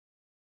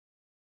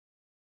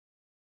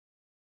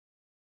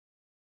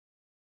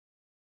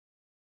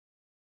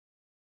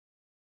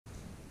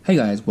Hey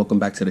guys, welcome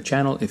back to the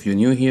channel. If you're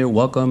new here,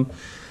 welcome.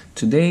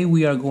 Today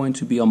we are going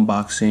to be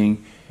unboxing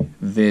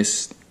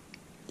this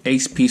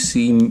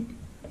ACEPC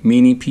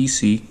mini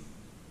PC.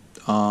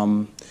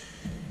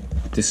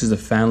 This is a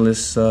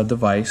fanless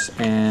device,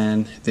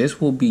 and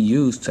this will be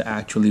used to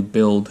actually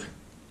build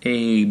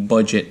a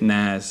budget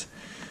NAS.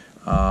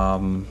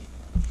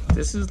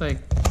 This is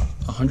like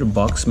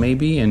 $100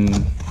 maybe,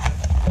 and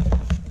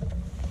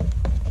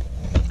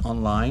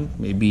online,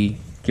 maybe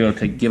give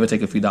or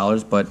take a few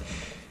dollars, but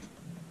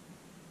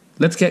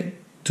let's get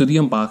to the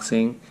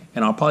unboxing,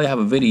 and I'll probably have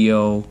a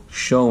video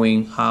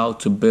showing how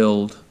to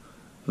build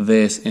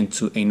this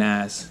into a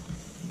NAS.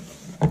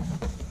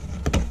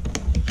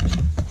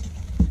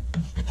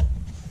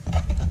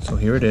 So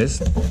here it is.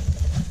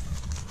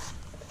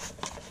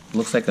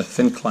 Looks like a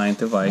thin client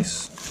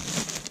device.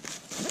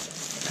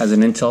 Has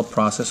an Intel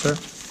processor.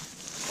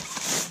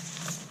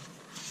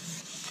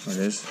 There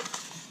it is.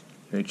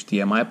 Your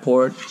HDMI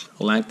port,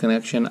 a LAN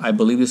connection. I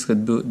believe this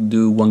could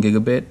do 1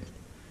 gigabit.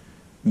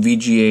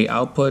 VGA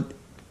output,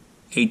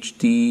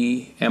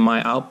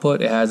 HDMI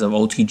output. It has an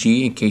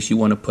OTG in case you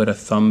want to put a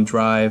thumb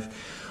drive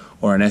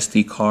or an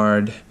SD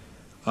card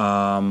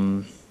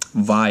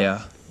via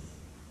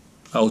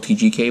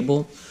OTG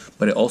cable.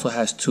 But it also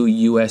has 2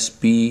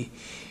 USB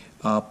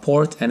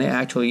ports, and it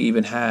actually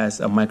even has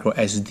a micro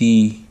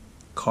SD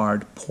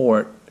card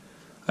port.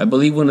 I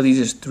believe one of these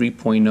is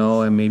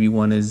 3.0 and maybe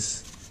one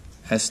is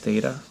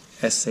SATA.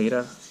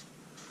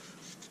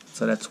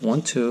 So that's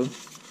 1, 2,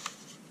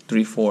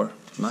 3, 4.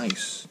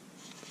 Nice.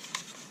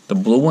 The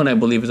blue one I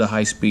believe is a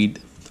high speed.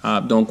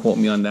 Don't quote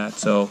me on that.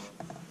 So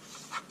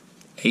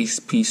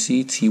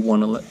ACEPC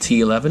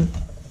T11,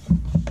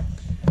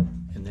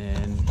 and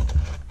then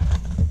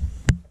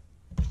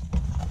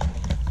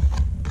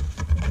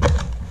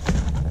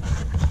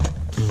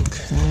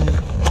okay.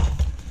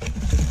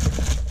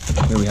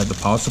 Here we have the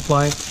power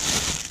supply.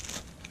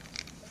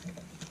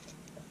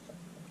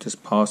 This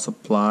power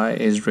supply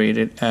is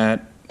rated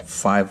at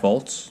 5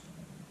 volts.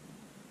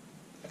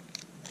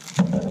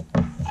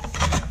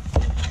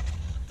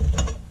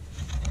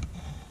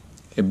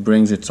 It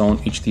brings its own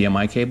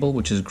HDMI cable,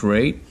 which is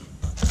great.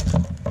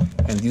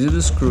 And these are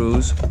the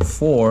screws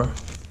for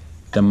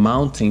the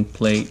mounting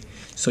plate.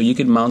 So you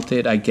could mount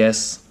it, I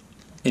guess,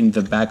 in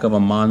the back of a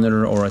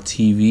monitor or a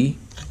TV.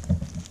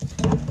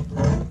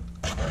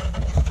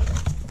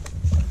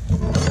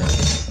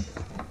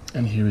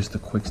 And here is the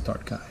quick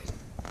start guide.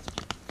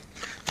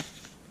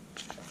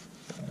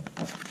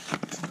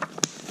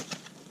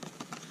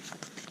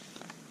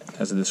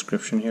 Has a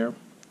description here.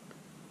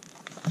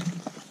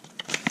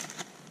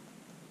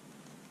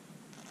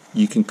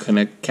 You can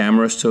connect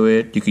cameras to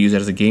it. You can use it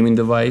as a gaming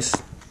device.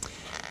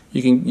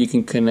 You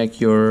can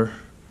connect your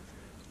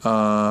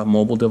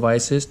mobile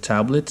devices,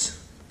 tablets,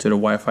 to the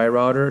Wi-Fi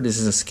router. This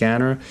is a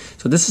scanner.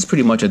 So this is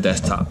pretty much a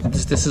desktop.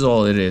 This is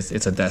all it is.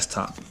 It's a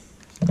desktop,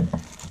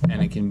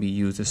 and it can be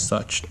used as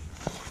such.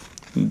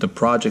 The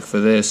project for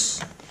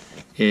this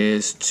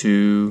is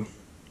to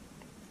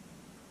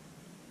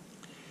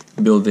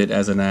build it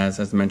as a NAS,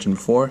 as mentioned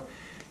before.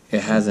 It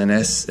has a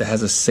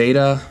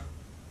SATA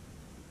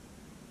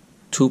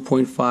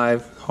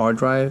 2.5 hard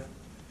drive,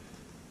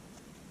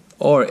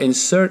 or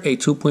insert a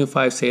 2.5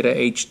 SATA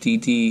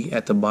HDD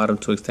at the bottom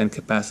to extend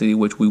capacity,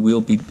 which we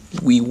will be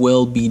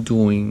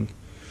doing.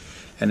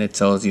 And it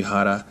tells you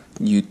how to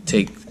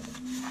take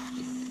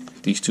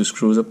these 2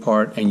 screws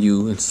apart and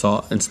you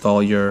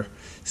install your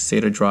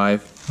SATA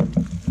drive.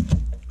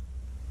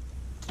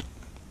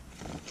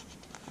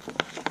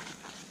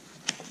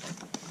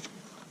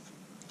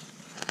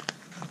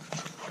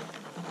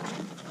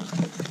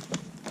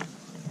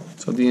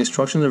 So the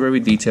instructions are very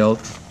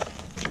detailed.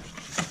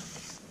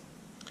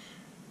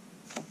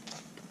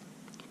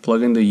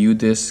 Plug in the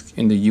U-disk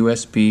in the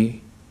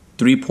USB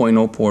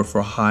 3.0 port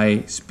for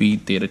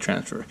high-speed data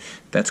transfer.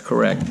 That's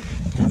correct.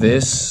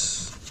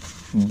 This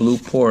blue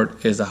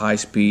port is a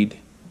high-speed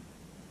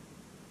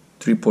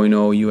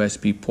 3.0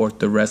 USB port.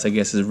 The rest, I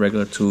guess, is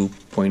regular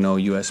 2.0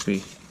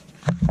 USB.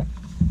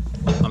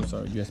 I'm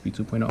sorry, USB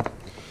 2.0.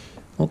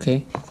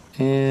 Okay,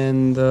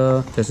 and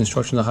there's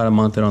instructions on how to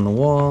mount it on the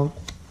wall.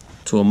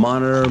 To a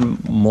monitor,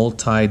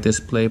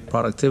 multi-display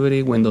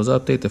productivity, Windows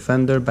Update,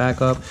 Defender,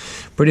 backup.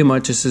 Pretty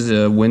much this is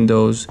a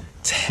Windows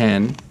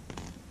 10.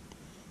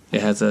 It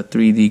has a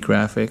 3D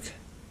graphic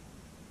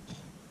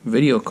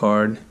video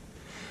card.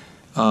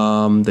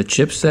 The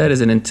chipset is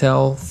an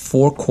Intel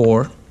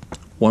 4-core,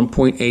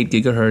 1.8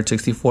 gigahertz,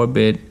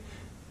 64-bit,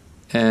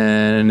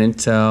 and an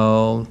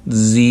Intel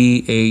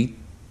Z8350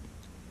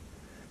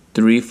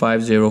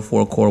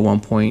 4-core,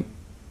 1.92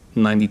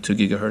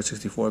 gigahertz,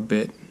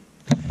 64-bit.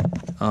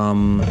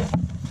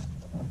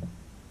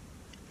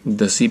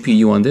 The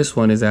CPU on this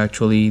one is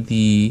actually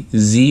the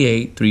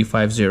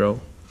Z8350.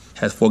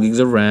 Has 4 gigs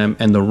of RAM,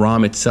 and the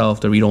ROM itself,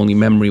 the read-only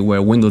memory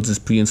where Windows is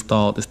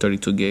pre-installed, is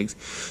 32 gigs.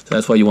 So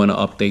that's why you want to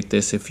update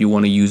this if you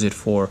want to use it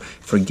for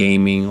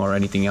gaming or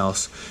anything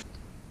else.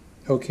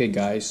 Okay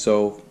guys,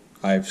 so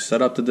I've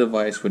set up the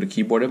device with a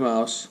keyboard and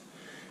mouse,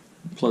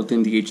 plugged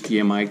in the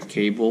HDMI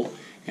cable,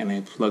 and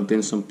I plugged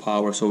in some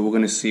power, so we're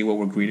gonna see what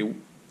we're greeted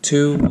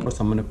to. First,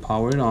 I'm gonna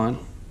power it on.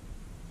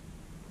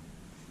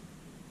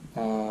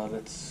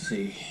 Let's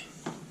see.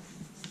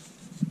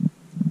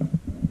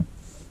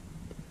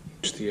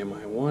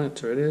 HDMI 1,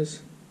 there it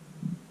is.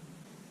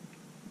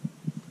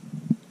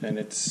 And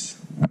it's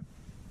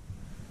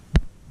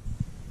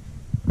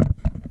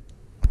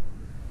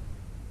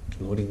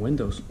loading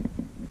Windows.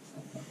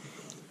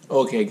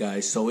 Okay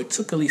guys, so it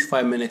took at least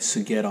 5 minutes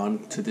to get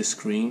on to this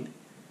screen.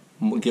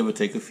 Give or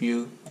take a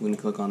few. We're gonna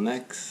click on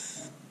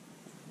next.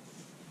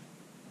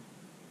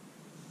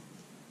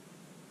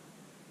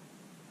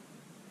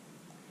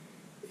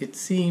 It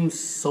seems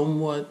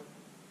somewhat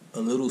a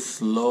little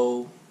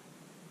slow.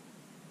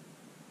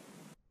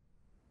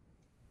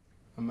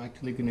 I'm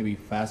actually going to be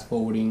fast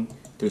forwarding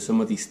through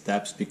some of these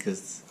steps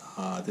because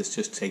this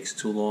just takes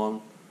too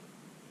long.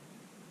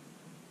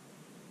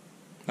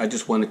 I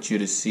just wanted you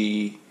to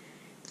see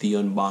the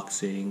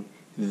unboxing,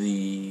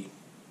 the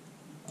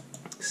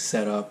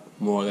setup,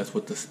 more or less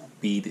what the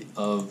speed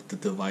of the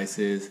device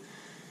is.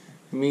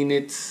 I mean,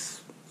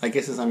 I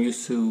guess as I'm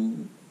used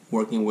to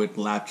working with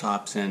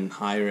laptops and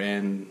higher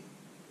end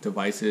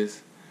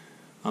devices,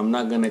 I'm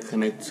not going to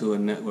connect to a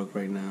network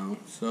right now,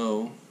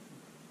 so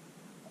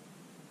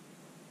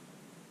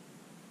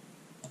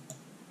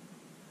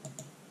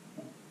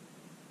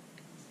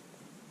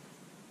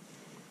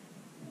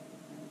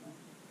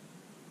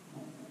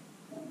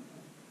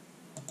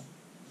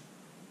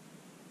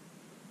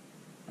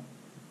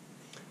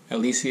at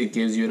least it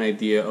gives you an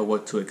idea of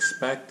what to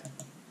expect.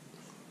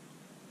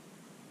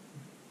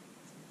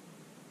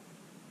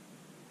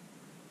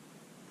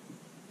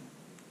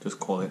 Just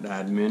call it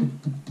admin.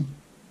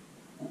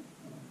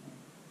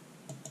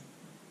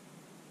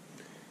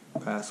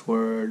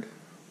 Password.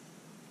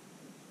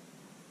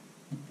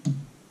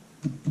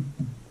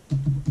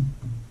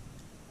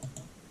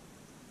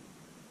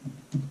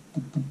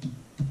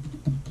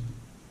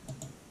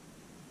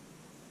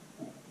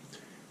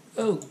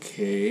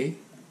 Okay.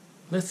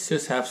 Let's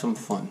just have some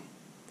fun.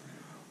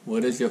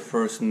 What is your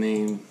first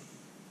name?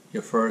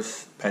 Your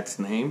first pet's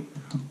name?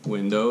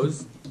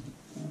 Windows.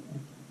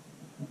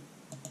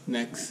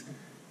 Next.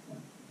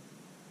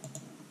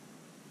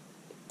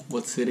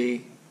 What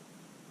city?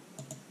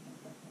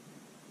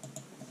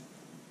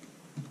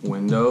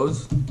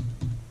 Windows.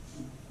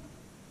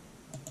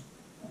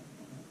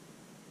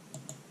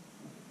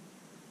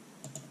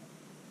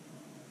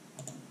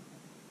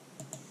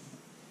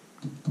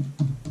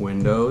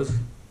 Windows.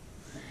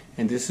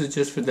 And this is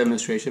just for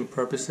demonstration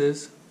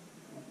purposes.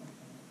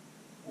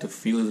 The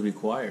field is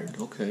required.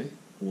 Okay.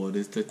 What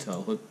is the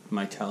childhood?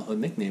 My childhood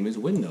nickname is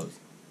Windows.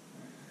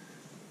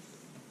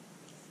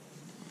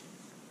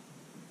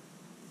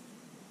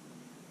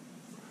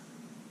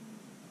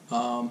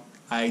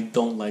 I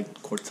don't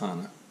like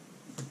Cortana.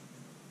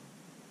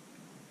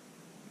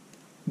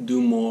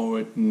 Do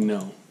more?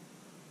 No.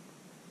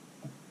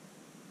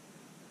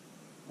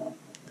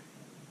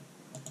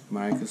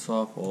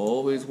 Microsoft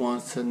always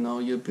wants to know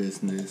your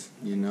business,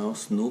 you know,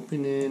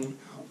 snooping in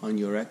on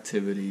your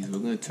activities. We're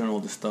going to turn all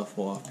this stuff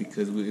off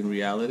because in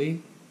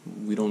reality,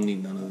 we don't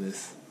need none of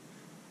this.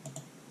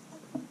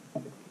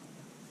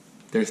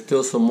 There's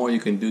still some more you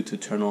can do to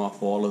turn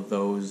off all of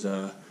those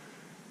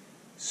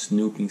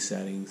snooping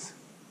settings.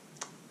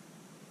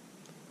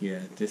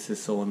 Yeah, this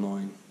is so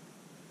annoying.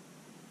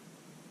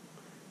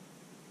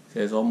 It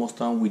says almost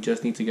done. We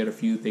just need to get a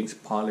few things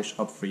polished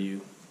up for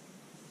you.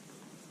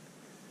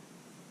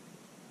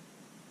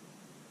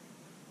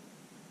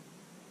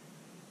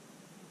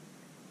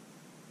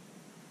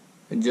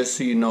 And just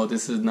so you know,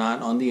 this is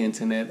not on the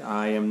internet.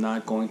 I am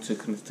not going to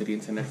connect to the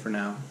internet for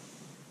now.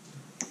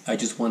 I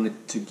just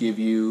wanted to give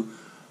you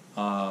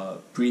a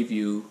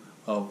preview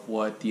of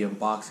what the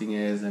unboxing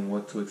is and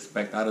what to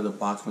expect out of the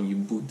box when you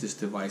boot this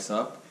device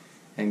up,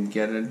 and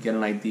get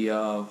an idea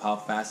of how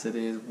fast it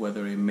is,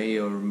 whether it may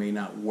or may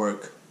not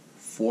work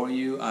for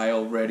you. I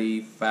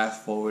already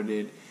fast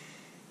forwarded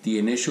the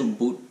initial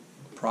boot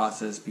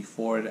process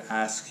before it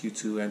asks you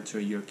to enter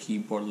your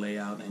keyboard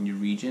layout and your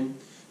region.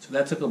 So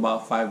that took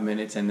about 5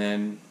 minutes, and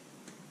then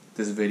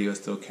this video is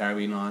still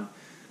carrying on.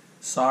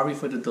 Sorry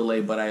for the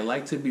delay, but I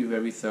like to be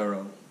very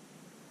thorough.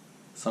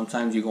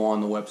 Sometimes you go on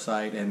the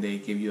website and they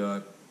give you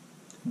a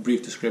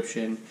brief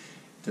description.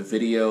 The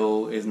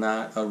video is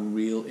not a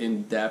real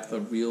in-depth, a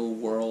real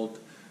world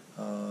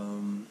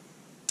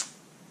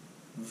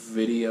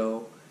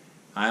video.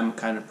 I'm the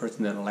kind of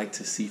person that I like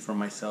to see for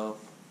myself.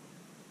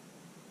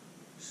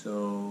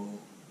 So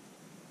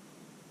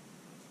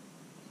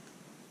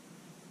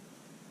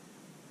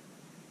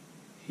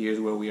here's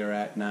where we are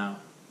at now.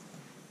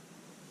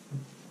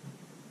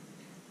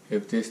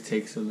 If this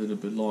takes a little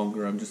bit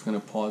longer, I'm just going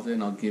to pause it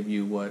and I'll give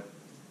you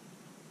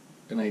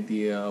an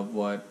idea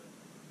of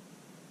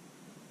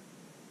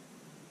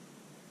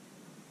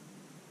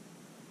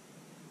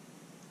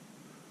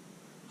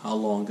how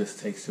long this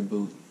takes to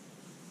boot.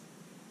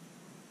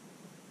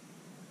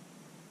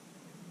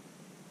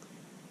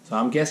 So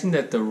I'm guessing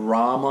that the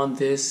ROM on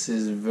this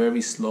is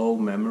very slow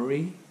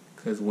memory,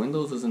 because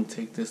Windows doesn't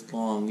take this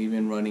long,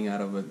 even running out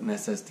of an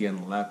SSD on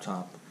the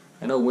laptop.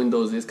 I know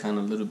Windows is kind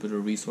of a little bit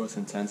of resource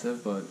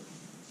intensive, but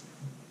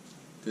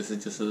this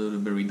is just a little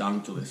bit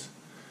redonkulous.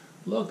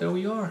 Look, there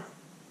we are.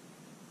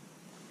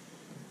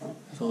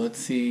 So let's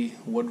see,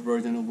 what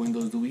version of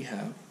Windows do we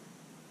have?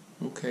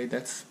 Okay,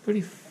 that's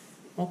pretty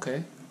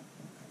okay.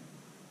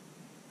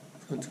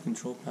 Go to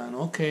control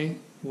panel. Okay,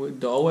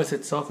 with the OS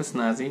itself is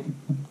snazzy.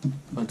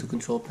 Go to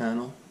control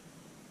panel.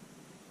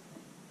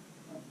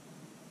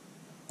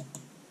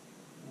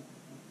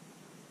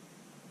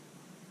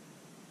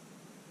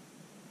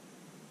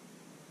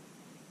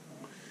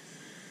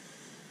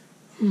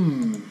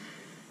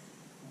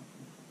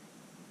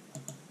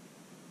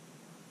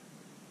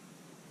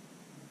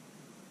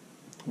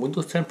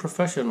 Windows 10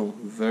 Professional,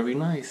 very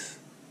nice.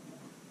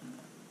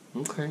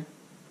 Okay.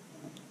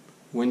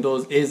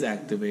 Windows is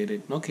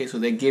activated. Okay, so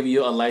they give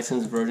you a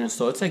licensed version,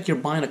 so it's like you're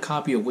buying a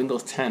copy of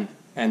Windows 10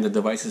 and the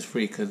device is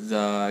free, because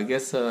I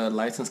guess a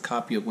licensed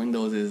copy of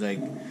Windows is like,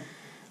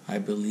 I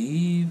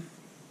believe,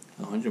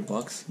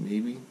 $100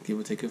 maybe, give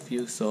or take a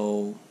few,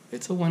 so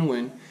it's a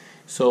win-win.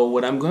 So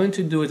what I'm going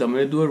to do is I'm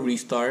going to do a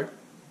restart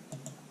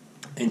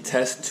and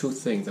test two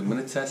things. I'm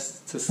going to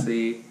test to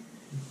see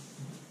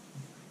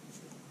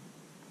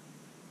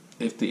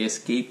if the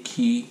escape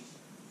key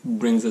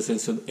brings us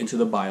into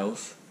the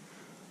BIOS.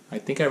 I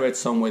think I read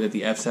somewhere that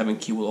the F7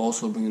 key will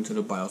also bring into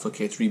the BIOS.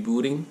 Okay, it's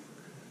rebooting.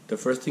 The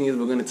first thing is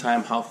we're going to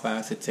time how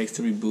fast it takes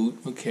to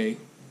reboot. Okay,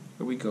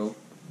 here we go.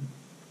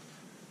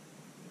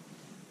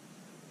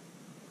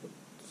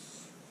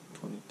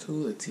 22,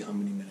 let's see how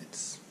many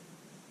minutes.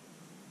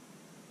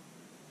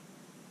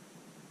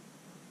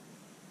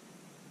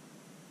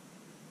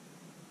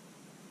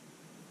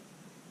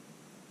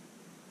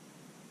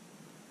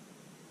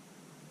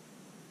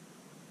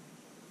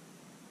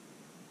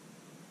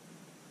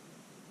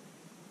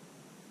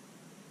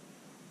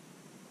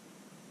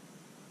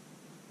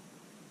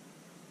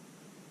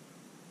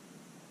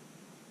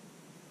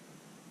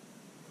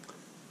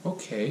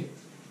 Okay,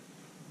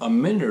 a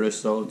minute or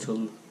so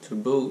to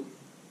boot.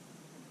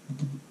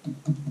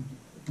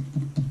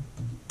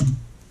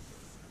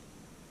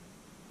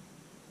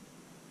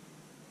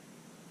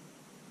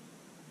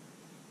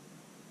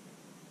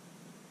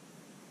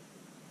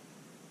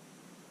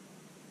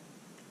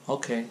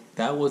 Okay,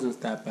 that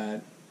wasn't that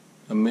bad.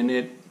 A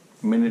minute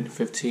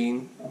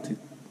 15.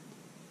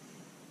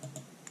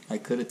 I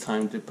could have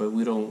timed it, but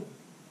we don't.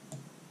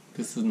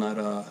 This is not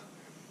a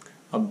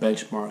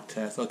benchmark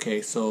test.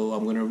 Okay, so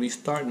I'm going to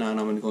restart now and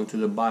I'm going to go into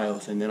the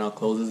BIOS and then I'll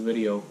close this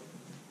video.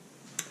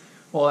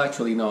 Well,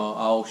 actually no,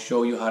 I'll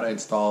show you how to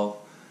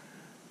install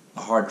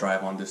a hard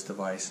drive on this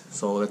device.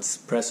 So let's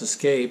press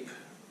escape.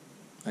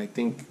 I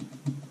think,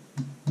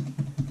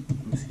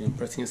 let me see, I'm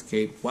pressing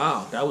escape.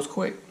 Wow, that was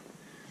quick.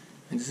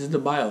 And this is the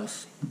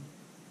BIOS.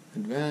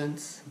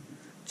 Advanced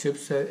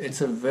chipset. It's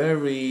a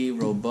very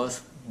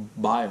robust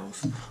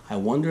BIOS. I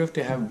wonder if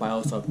they have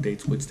BIOS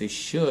updates, which they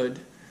should.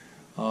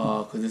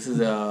 Because this is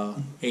a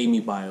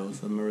AMI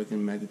BIOS,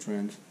 American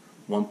Megatrends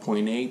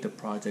 1.8, the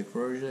project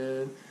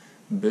version.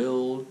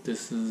 Build,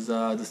 this is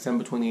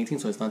December 2018,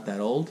 so it's not that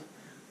old.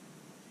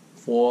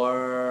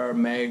 4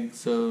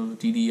 megs of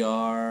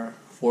DDR,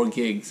 4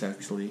 gigs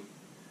actually.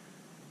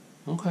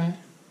 Okay.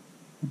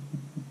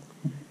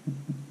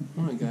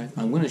 Alright guys,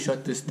 I'm going to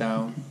shut this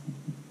down.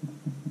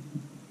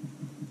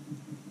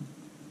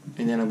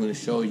 And then I'm going to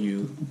show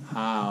you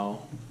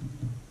how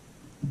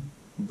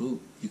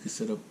boot. You can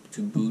set up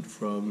to boot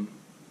from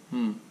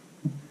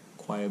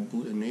quiet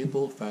boot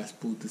enabled, fast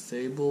boot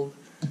disabled,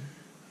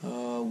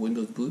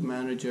 Windows Boot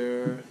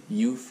Manager,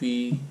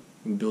 UEFI,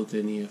 and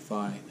built-in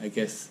EFI. I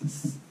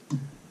guess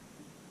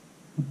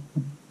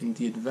in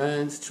the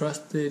advanced,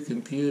 trusted,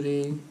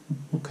 computing.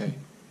 Okay.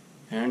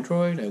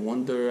 Android, I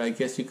wonder, I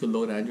guess you could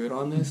load Android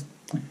on this.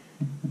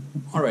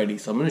 Alrighty,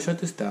 so I'm going to shut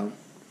this down.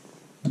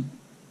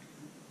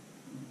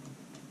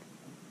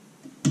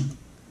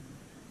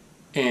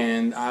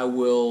 And I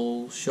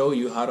will show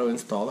you how to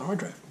install a hard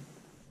drive.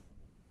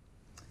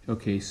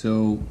 Okay,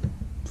 so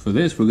for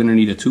this we're going to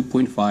need a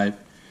 2.5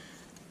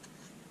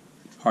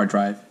 hard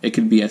drive. It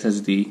could be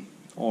SSD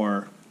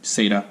or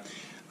SATA.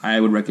 I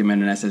would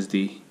recommend an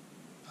SSD.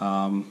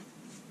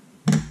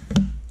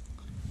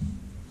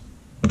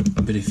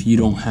 But if you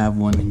don't have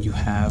one and you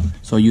have,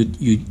 so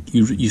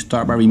you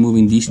start by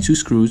removing these two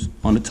screws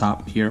on the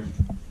top here.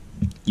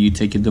 You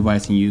take your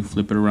device and you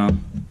flip it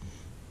around.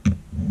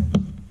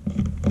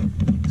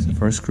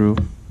 First screw,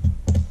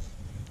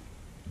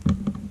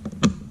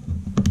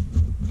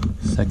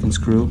 second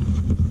screw,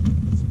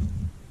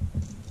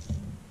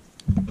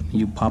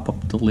 you pop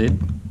up the lid,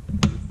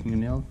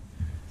 fingernail,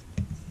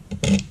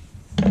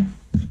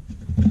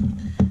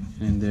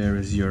 and there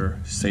is your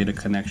SATA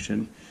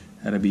connection.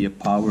 That'll be your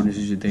power and this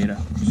is your data.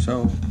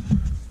 So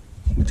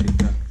we take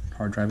the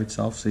hard drive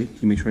itself, see,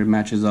 you make sure it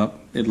matches up,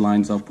 it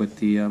lines up with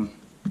the, do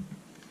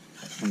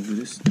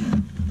this,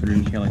 put it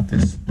in here like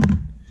this,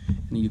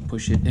 and you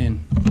push it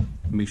in.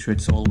 Make sure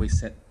it's always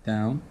set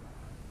down,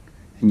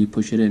 and you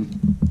push it in.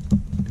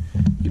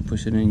 You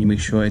push it in, you make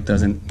sure it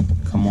doesn't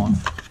come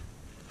off.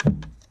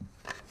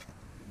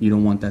 You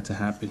don't want that to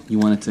happen. You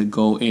want it to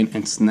go in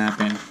and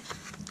snap in.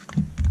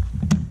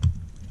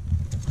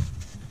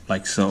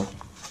 Like so.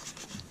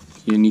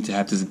 You need to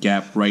have this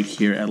gap right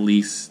here at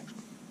least.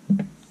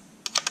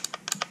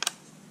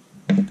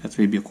 That's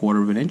maybe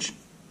 1/4 of an inch.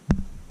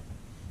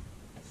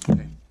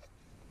 Okay.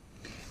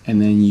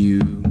 And then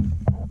you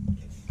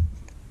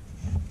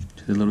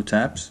do the little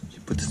tabs. You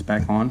put this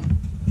back on.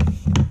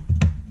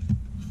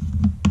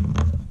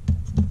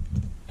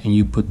 And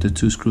you put the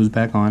 2 screws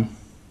back on.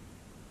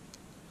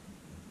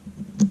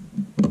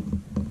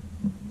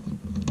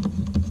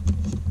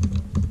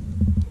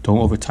 Don't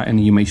over tighten,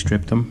 you may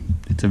strip them.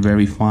 It's a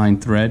very fine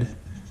thread.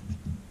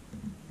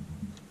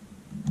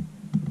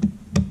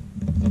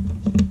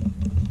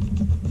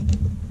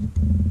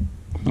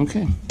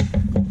 Okay.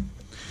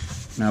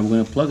 Now we're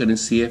going to plug it and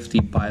see if the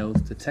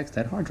BIOS detects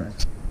that hard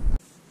drive.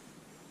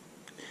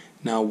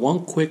 Now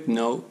one quick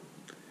note: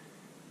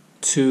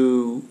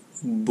 to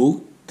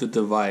boot the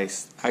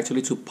device,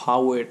 actually to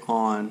power it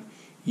on,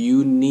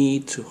 you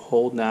need to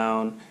hold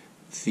down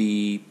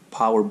the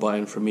power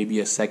button for maybe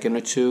a second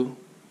or two.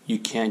 You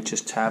can't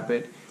just tap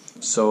it.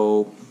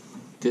 So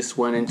this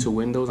went into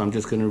Windows. I'm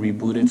just going to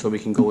reboot it so we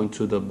can go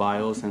into the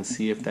BIOS and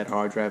see if that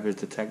hard drive is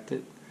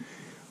detected.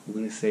 I'm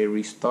going to say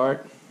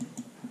restart.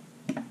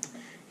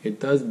 It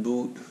does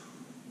boot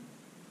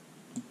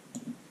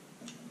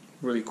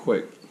really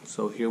quick.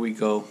 So here we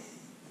go.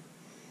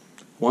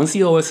 Once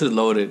the OS is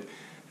loaded,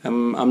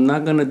 I'm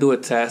not going to do a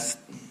test.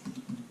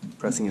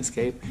 Pressing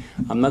escape.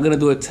 I'm not going to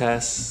do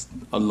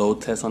a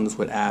load test on this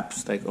with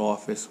apps like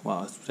Office.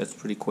 Wow, that's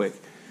pretty quick.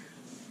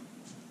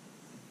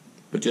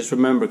 But just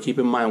remember, keep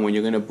in mind, when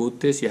you're going to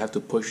boot this, you have to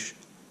push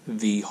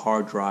the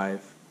hard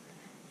drive.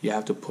 You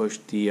have to push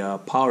the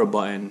power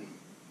button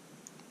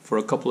for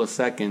a couple of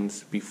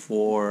seconds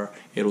before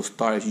it'll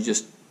start. If you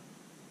just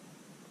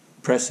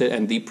press it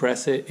and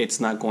depress it, it's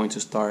not going to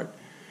start.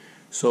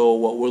 So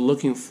what we're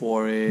looking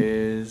for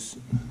is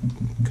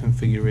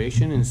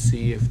configuration and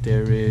see if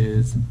there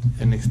is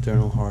an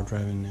external hard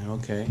drive in there.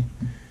 Okay,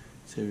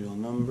 serial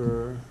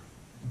number,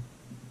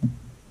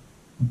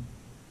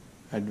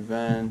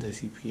 advanced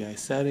ACPI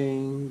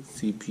settings,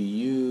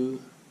 CPU,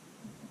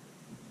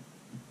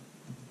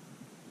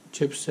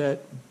 chipset,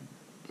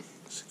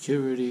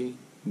 security,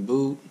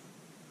 boot,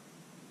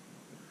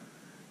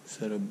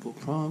 set up boot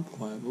prompt,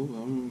 quiet boot.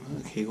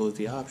 Okay, goes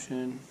the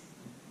option.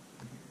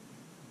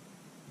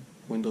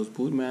 Windows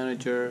Boot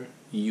Manager,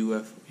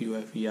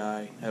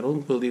 UEFI. I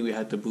don't believe we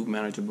had the boot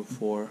manager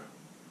before.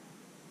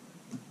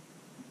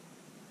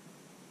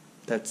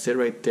 That's it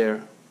right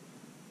there.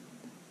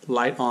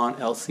 Light on,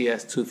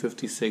 LCS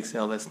 256,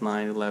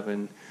 LS9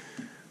 11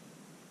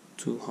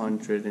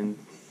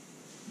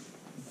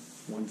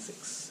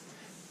 20016.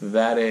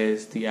 That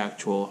is the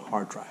actual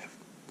hard drive,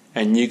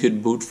 and you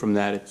could boot from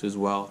that as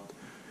well.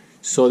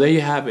 So there you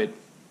have it,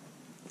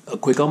 a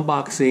quick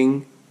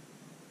unboxing,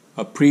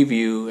 a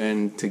preview,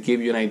 and to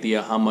give you an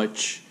idea how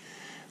much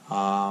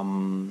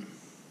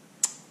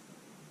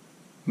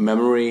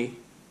memory.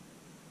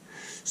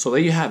 So there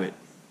you have it,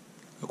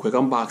 a quick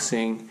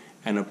unboxing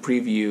and a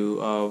preview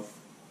of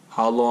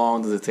how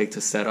long does it take to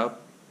set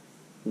up,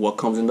 what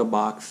comes in the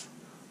box,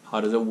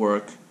 how does it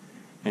work,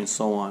 and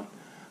so on.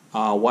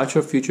 Watch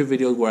our future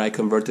videos where I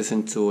convert this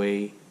into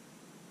a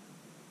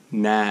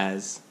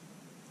NAS,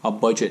 a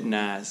budget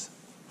NAS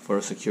for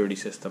a security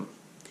system.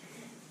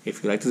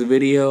 If you like this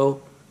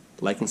video,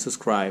 like and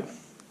subscribe.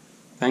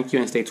 Thank you,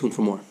 and stay tuned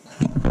for more.